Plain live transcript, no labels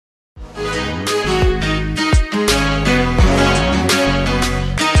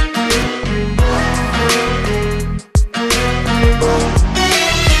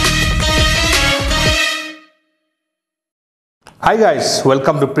Hi guys,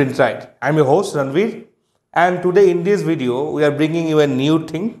 welcome to PrintRite. I'm your host Ranveer, and today in this video we are bringing you a new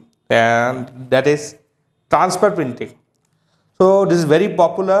thing, and that is transfer printing. So this is very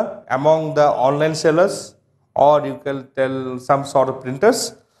popular among the online sellers, or you can tell some sort of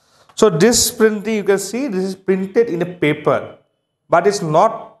printers. So this printing, you can see this is printed in a paper, but it's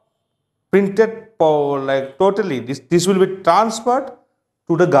not printed for like totally. This will be transferred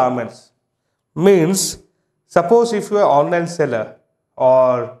to the garments. Means, suppose if you are online seller,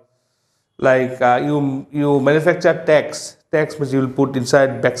 or like you manufacture tags which you will put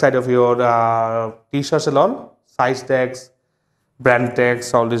inside backside of your t-shirts and all, size tags, brand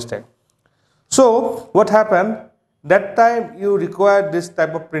tags, all these tags. So what happened, that time you require this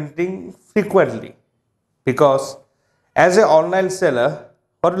type of printing frequently, because as a online seller,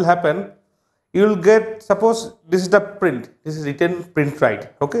 what will happen, you will get, suppose this is the print, this is written PrintRite,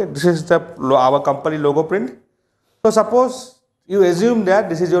 okay, this is the our company logo print. So suppose you assume that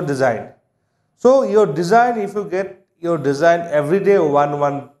this is your design. So your design, if you get your design every day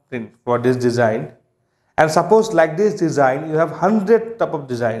one print for this design, and suppose like this design you have 100 type of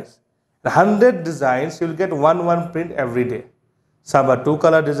designs, 100 designs you will get one print every day. Some are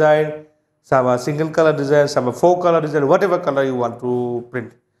 2-color design, some are single color design, some are 4-color design, whatever color you want to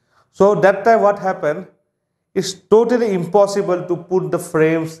print. So that time what happened, it's totally impossible to put the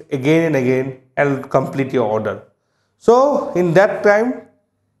frames again and again and complete your order. So in that time,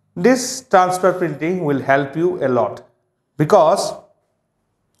 this transfer printing will help you a lot, because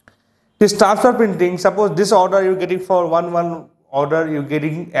this transfer printing, suppose this order you're getting for one order you're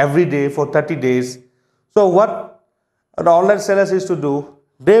getting every day for 30 days. So what the online sellers used to do,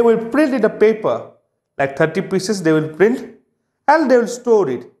 they will print in a paper, like 30 pieces they will print and they will store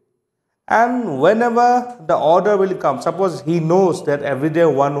it. And whenever the order will come, suppose he knows that every day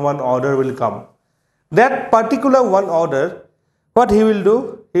one order will come, that particular one order, what he will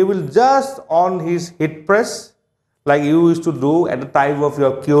do, he will just on his heat press, like you used to do at the time of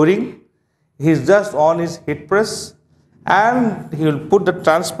your curing, he's just on his heat press and he will put the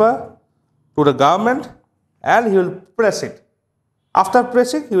transfer to the garment and he will press it. After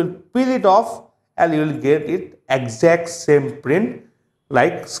pressing, he will peel it off and you will get it exact same print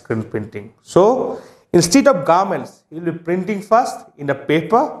like screen printing. So instead of garments, you will be printing first in a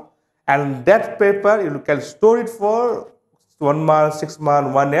paper, and that paper you can store it for 1 month, 6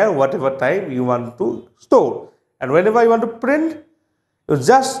 months, 1 year, whatever time you want to store. And whenever you want to print, you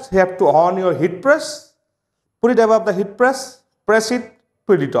just have to on your heat press, put it above the heat press, press it,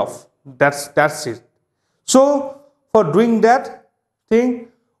 peel it off. That's it. So for doing that thing,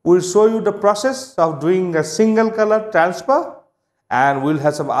 we'll show you the process of doing a single color transfer, and we'll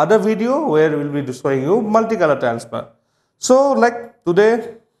have some other video where we'll be showing you multicolor transfer. So like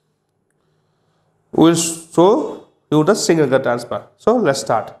today, we'll show you the single color transfer. So let's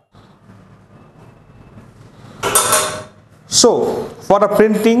start. So for the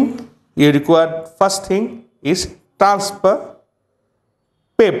printing, you require first thing is transfer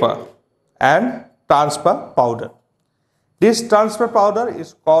paper and transfer powder. This transfer powder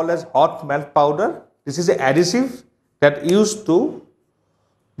is called as hot melt powder. This is an adhesive that used to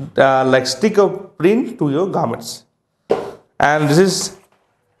like stick a print to your garments. And this is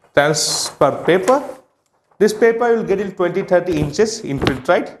transfer paper. This paper you will get in 20-30 inches in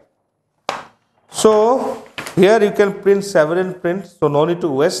PrintRite. So here you can print several prints, so no need to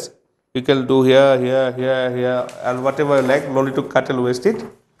waste. You can do here, and whatever you like, no need to cut and waste it.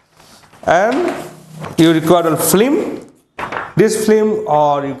 And you require a film. This film,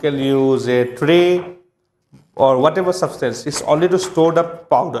 or you can use a tray or whatever substance, is only to store the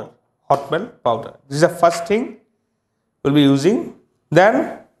powder, hot melt powder. This is the first thing we'll be using.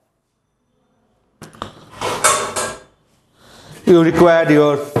 Then you require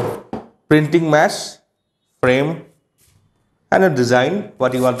your printing mesh, frame, and a design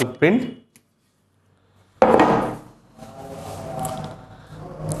what you want to print.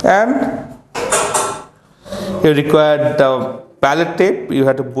 And you require the palette tape. You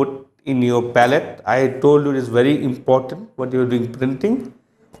have to put in your palette. I told you it is very important what you are doing printing.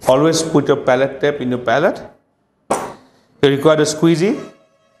 Always put your palette tape in your palette. You require a squeegee.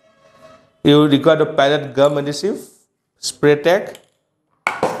 You require a palette gum adhesive, spray tag,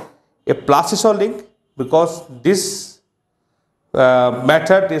 a Plastisol ink, because this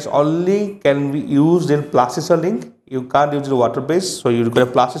method is only can be used in Plastisol ink. You can't use the water base, so you require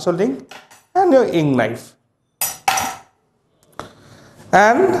a Plastisol ink and your ink knife.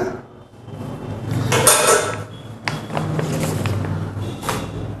 And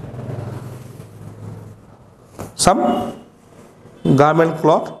some garment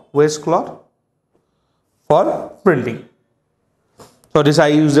cloth, waste cloth for printing. So this I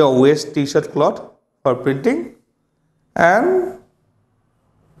use a waste t-shirt cloth for printing, and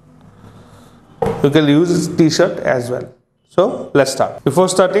you can use t-shirt as well. So let's start. Before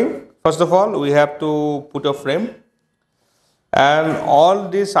starting, first of all, we have to put a frame, and all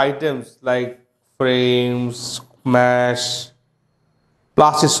these items like frames, mesh,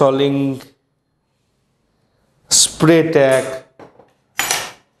 plastisoling, spray tack,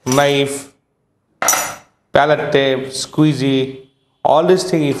 knife, palette tape, squeegee, all these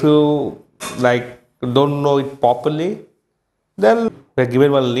things, if you like don't know it properly, then we are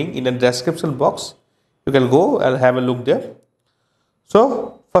given one link in the description box. You can go and have a look there.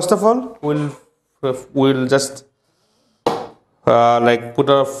 So first of all, we'll just like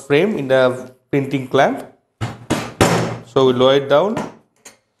put a frame in the printing clamp. So we lower it down,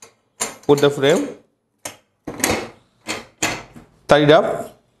 put the frame, tie it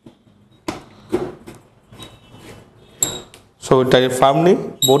up. So we tie it firmly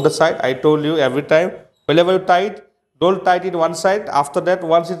both the side. I told you every time, whenever you tie it, don't tie it one side. After that,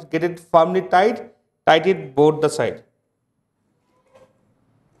 once it get it firmly tied, tie it both the side.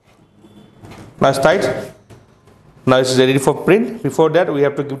 Now it's tight. Now it's ready for print. Before that, we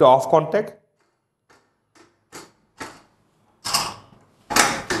have to give the off contact.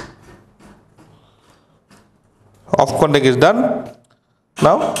 Off contact is done.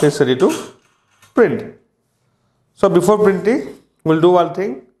 Now it's ready to print. So before printing, we'll do one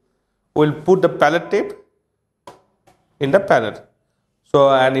thing. We'll put the palette tape in the palette. So,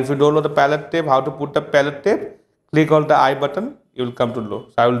 and if you don't know the palette tape, how to put the palette tape, click on the I button, you will come to know.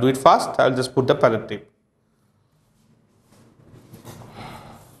 So I will do it fast. I will just put the palette tape.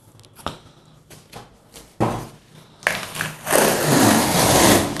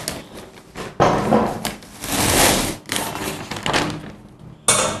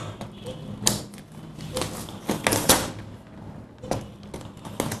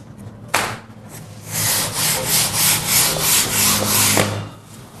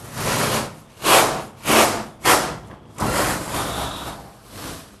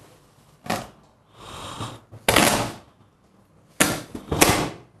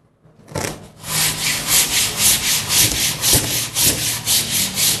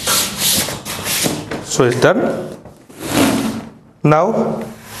 So it's done. Now,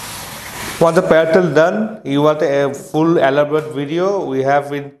 once the pattern done, you want a full elaborate video, we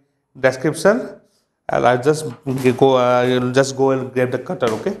have in description, and I'll just go. You'll just go and grab the cutter.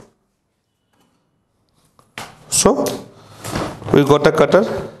 Okay. So we got the cutter.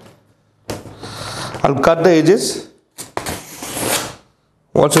 I'll cut the edges.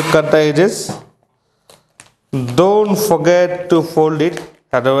 Once you cut the edges, don't forget to fold it.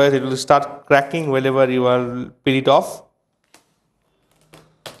 Otherwise, it will start cracking whenever you will peel it off.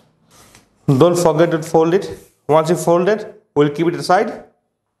 Don't forget to fold it. Once you fold it, we'll keep it aside.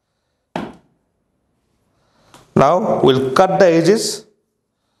 Now, we'll cut the edges.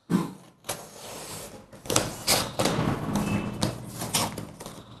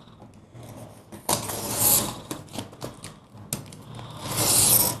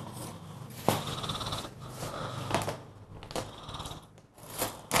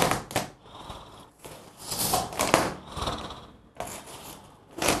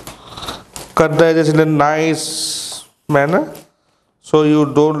 Cut the edges in a nice manner, so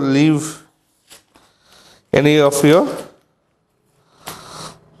you don't leave any of your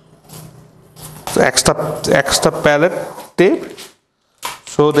extra palette tape.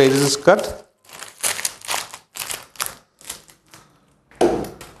 So the edges is cut.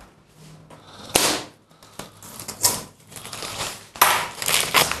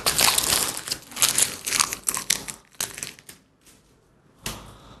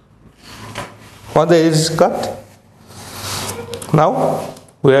 Once the edge is cut, now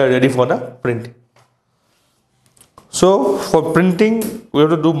we are ready for the printing. So for printing, we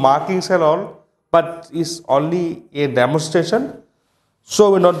have to do markings and all, but it's only a demonstration.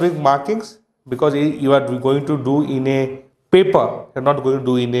 So we're not doing markings because you are going to do in a paper. You're not going to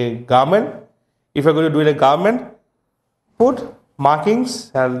do in a garment. If you're going to do in a garment, put markings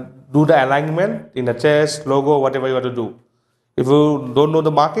and do the alignment in the chest, logo, whatever you want to do. If you don't know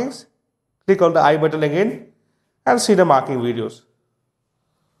the markings, click on the I button again and see the marking videos.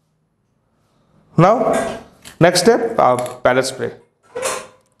 Now, next step, palette spray.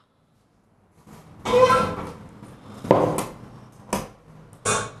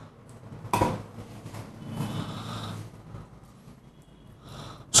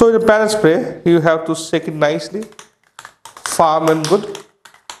 So in the palette spray, you have to shake it nicely, firm and good.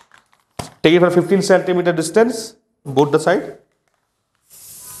 Take it from 15 centimeter distance, both the side.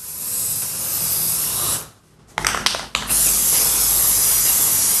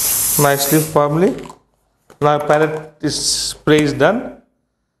 nicely firmly. Now palette spray is done.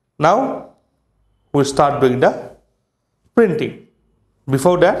 Now we'll start doing the printing.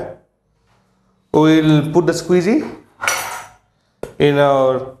 Before that, we'll put the squeegee in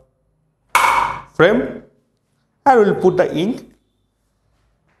our frame and we'll put the ink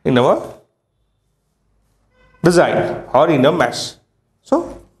in our design or in a mesh.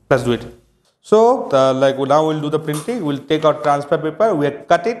 So let's do it. So like now we'll do the printing. We'll take our transfer paper. We'll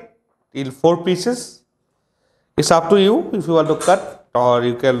cut it in 4 pieces. It's up to you if you want to cut, or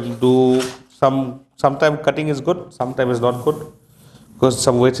you can do sometimes cutting is good, sometimes it's not good because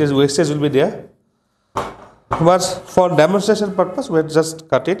some wastage will be there. But for demonstration purpose, we'll just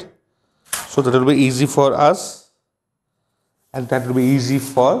cut it so that it will be easy for us and that will be easy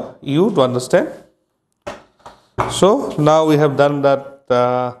for you to understand. So now we have done that.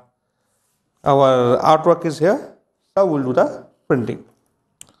 Our artwork is here. Now we'll do the printing.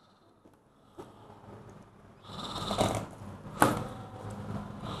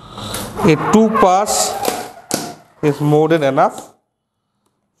 A 2 pass is more than enough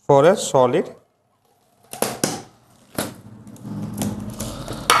for a solid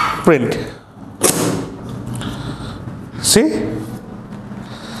print. See,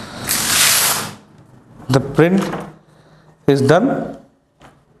 the print is done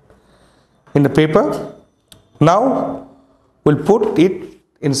in the paper. Now we'll put it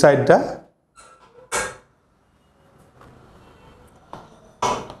inside the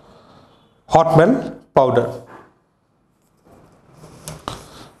hot melt powder.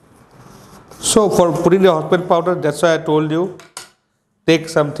 So for putting the hot melt powder, that's why I told you, take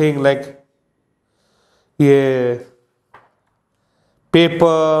something like a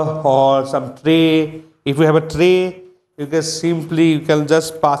paper or some tray. If you have a tray, you can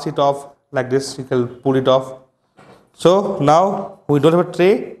just pass it off like this. You can pull it off. So now we don't have a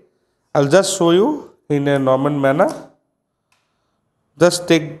tray. I'll just show you in a normal manner. Just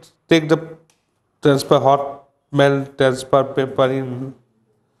take the hot melt transfer paper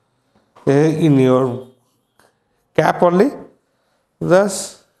in your cap only.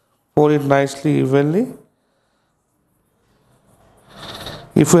 Just pour it nicely evenly.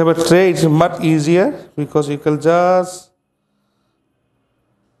 If you have a tray, it's much easier because you can just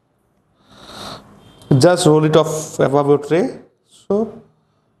roll it off above your tray. So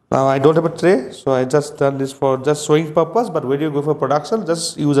now I don't have a tray, so I just done this for just showing purpose. But when you go for production,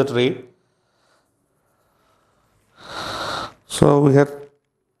 just use a tray. So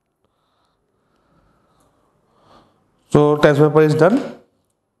transfer paper is done.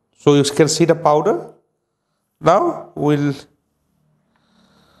 So you can see the powder. Now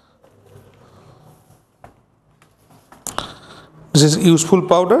this is useful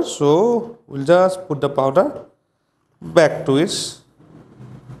powder, so we'll just put the powder back to its.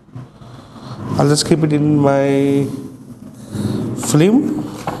 I'll just keep it in my film,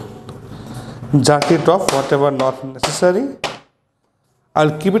 jerk it off, whatever not necessary.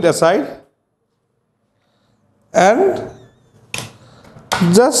 I'll keep it aside and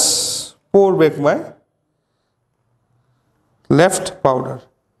just pour back my left powder.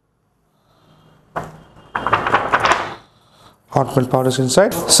 Hot melt powder is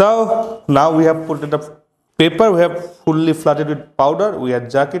inside. So now we have put in the paper, we have fully flooded with powder. We have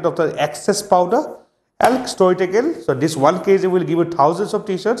jerked it of the excess powder and store it again. So this 1 kg will give you thousands of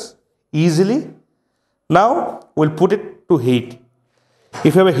t-shirts easily. Now we'll put it to heat.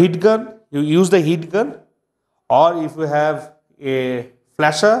 If you have a heat gun, you use the heat gun, or if you have a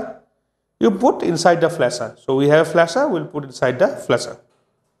flasher, you put inside the flasher. So we have a flasher, we'll put inside the flasher.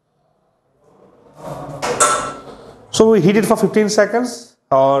 So we heat it for 15 seconds,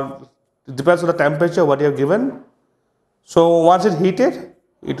 or it depends on the temperature what you have given. So once it's heated,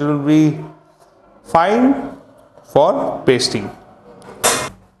 it will be fine for pasting.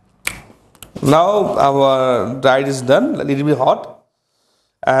 Now our dye is done, a little bit hot,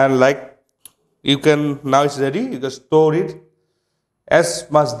 and like you can, now it's ready, you can store it as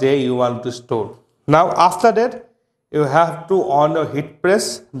much day you want to store. Now after that, you have to on a heat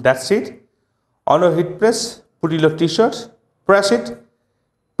press, that's it. On a heat press, put in your t-shirt, press it,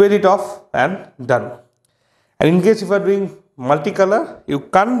 peel it off and done. And in case if you are doing multicolor, you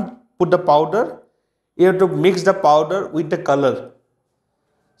can't put the powder, you have to mix the powder with the color.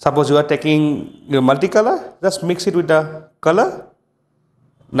 Suppose you are taking your multicolor, just mix it with the color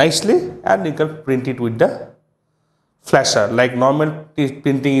nicely and you can print it with the flasher. Like normal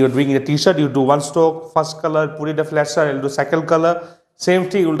printing, you are doing in a t-shirt, you do one stroke, first color, put it in the flasher, you do second color, same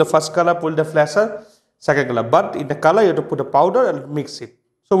thing, you do the first color, put the flasher, second color. But in the color, you have to put the powder and mix it.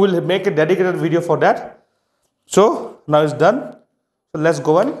 So we'll make a dedicated video for that. So now it's done. So let's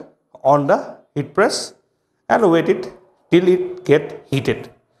go and on the heat press and wait it till it get heated,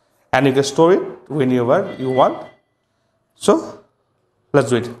 and you can store it whenever you want. So let's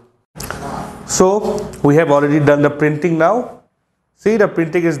do it. So we have already done the printing now. See, the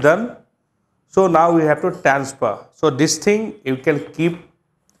printing is done. So now we have to transfer. So this thing you can keep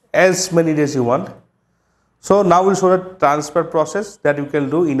as many days you want. So now we'll show the transfer process that you can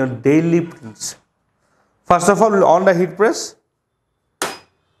do in a daily prints. First of all, on the heat press,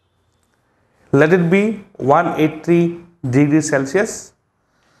 let it be 180 degrees Celsius,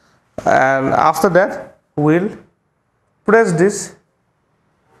 and after that we'll press this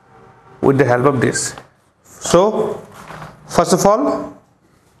with the help of this. So first of all,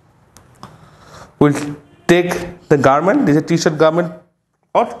 we'll take the garment, this is a t-shirt garment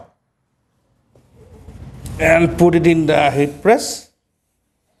out, and put it in the heat press.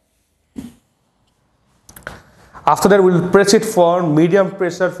 After that, we'll press it for medium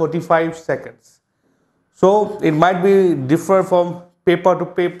pressure 45 seconds. So it might be differ from paper to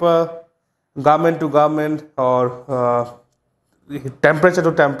paper, garment to garment, or temperature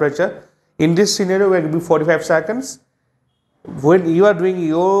to temperature. In this scenario, it will be 45 seconds. When you are doing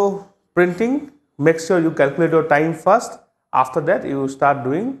your printing, make sure you calculate your time first. After that, you start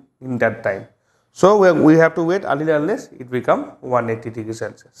doing in that time. So we have to wait until unless it become 180 degrees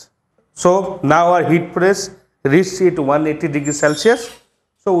Celsius. So now our heat press reached it 180 degrees Celsius.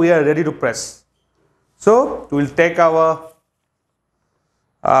 So we are ready to press. So we will take our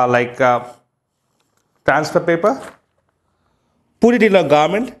transfer paper, put it in a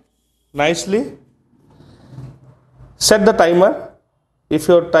garment nicely, set the timer. If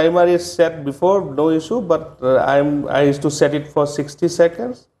your timer is set before, no issue, but I used to set it for 60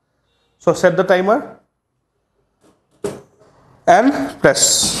 seconds. So set the timer and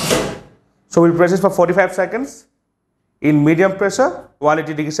press. So we'll press it for 45 seconds in medium pressure,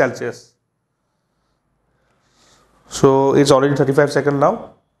 180 degrees Celsius. So it's already 35 seconds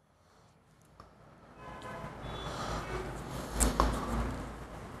now.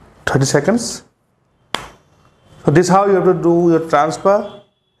 Seconds. So this is how you have to do your transfer.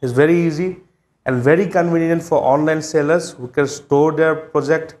 It's very easy and very convenient for online sellers who can store their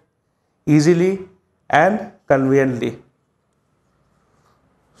project easily and conveniently.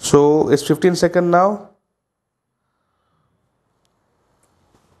 So it's 15 seconds now,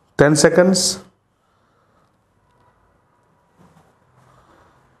 10 seconds,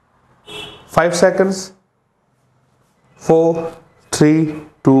 5 seconds, 4, 3,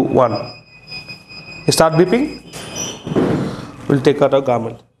 2, 1. Start beeping. We'll take out our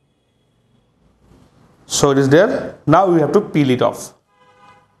garment. So it is there. Now we have to peel it off.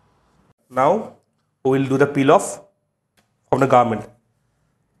 Now we will do the peel off of the garment.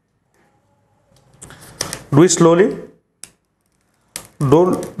 Do it slowly.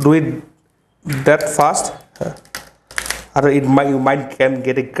 Don't do it that fast. Otherwise you might can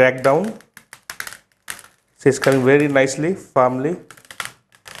get a crack down. So it's coming very nicely, firmly.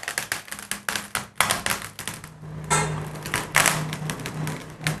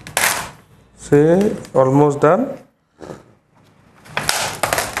 See, almost done.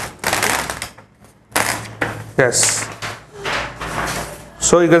 Yes.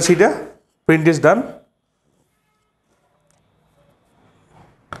 So you can see the print is done.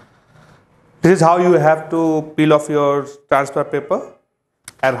 This is how you have to peel off your transfer paper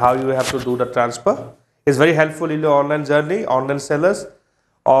and how you have to do the transfer. It's very helpful in your online journey, online sellers,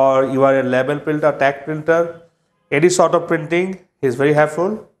 or you are a label printer, tag printer, any sort of printing is very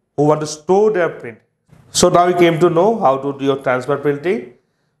helpful who want to store their print. So now you came to know how to do your transfer printing.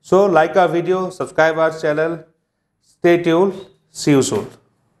 So like our video, subscribe our channel, stay tuned, see you soon.